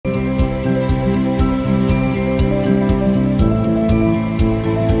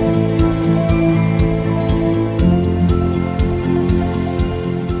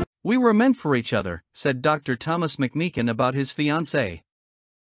were meant for each other," said Dr. Thomas McMeekin about his fiancée.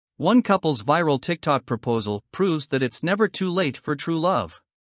 One couple's viral TikTok proposal proves that it's never too late for true love.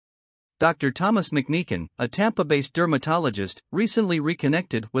 Dr. Thomas McMeekin, a Tampa-based dermatologist, recently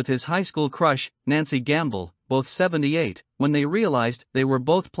reconnected with his high school crush, Nancy Gamble, both 78, when they realized they were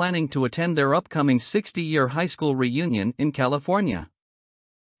both planning to attend their upcoming 60-year high school reunion in California.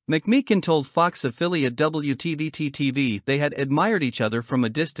 McMeekin told Fox affiliate WTVT-TV they had admired each other from a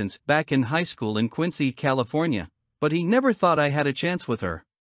distance back in high school in Quincy, California, but he never thought I had a chance with her.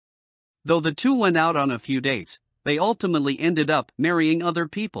 Though the two went out on a few dates, they ultimately ended up marrying other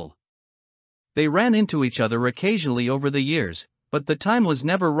people. They ran into each other occasionally over the years, but the time was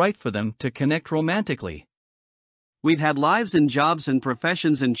never right for them to connect romantically. "We've had lives and jobs and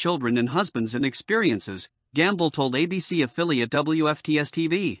professions and children and husbands and experiences," Gamble told ABC affiliate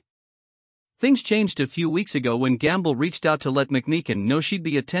WFTS-TV. Things changed a few weeks ago when Gamble reached out to let McMeekin know she'd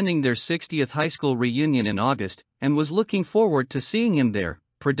be attending their 60th high school reunion in August and was looking forward to seeing him there,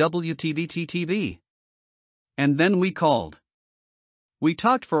 per WTVT-TV. "And then we called. We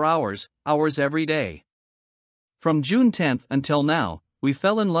talked for hours every day. From June 10 until now, we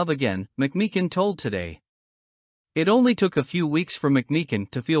fell in love again," McMeekin told Today. It only took a few weeks for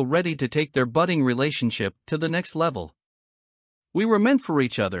McMeekin to feel ready to take their budding relationship to the next level. "We were meant for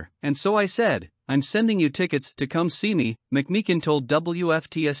each other, and so I said, 'I'm sending you tickets to come see me,'" McMeekin told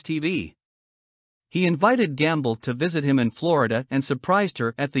WFTS-TV. He invited Gamble to visit him in Florida and surprised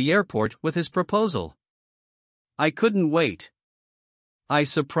her at the airport with his proposal. "I couldn't wait. I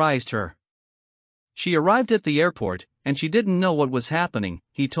surprised her. She arrived at the airport, and she didn't know what was happening,"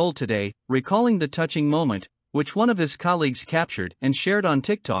 he told Today, recalling the touching moment, which one of his colleagues captured and shared on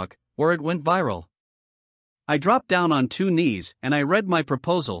TikTok, where it went viral. "I dropped down on 2 knees and I read my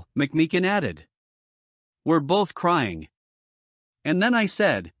proposal," McMeekin added. "We're both crying. And then I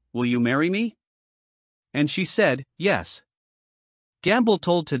said, 'Will you marry me?' And she said, 'Yes.'" Gamble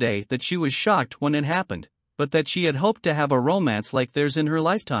told Today that she was shocked when it happened, but that she had hoped to have a romance like theirs in her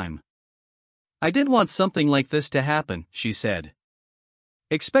lifetime. "I did want something like this to happen," she said.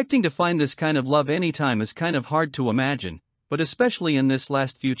 "Expecting to find this kind of love anytime is kind of hard to imagine, but especially in this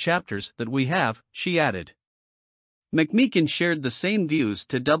last few chapters that we have," she added. McMeekin shared the same views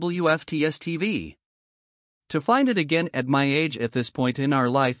to WFTS-TV. "To find it again at my age at this point in our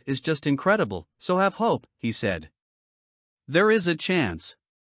life is just incredible, so have hope," he said. "There is a chance."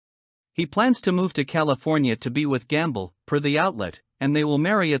 He plans to move to California to be with Gamble, per the outlet, and they will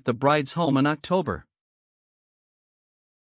marry at the bride's home in October.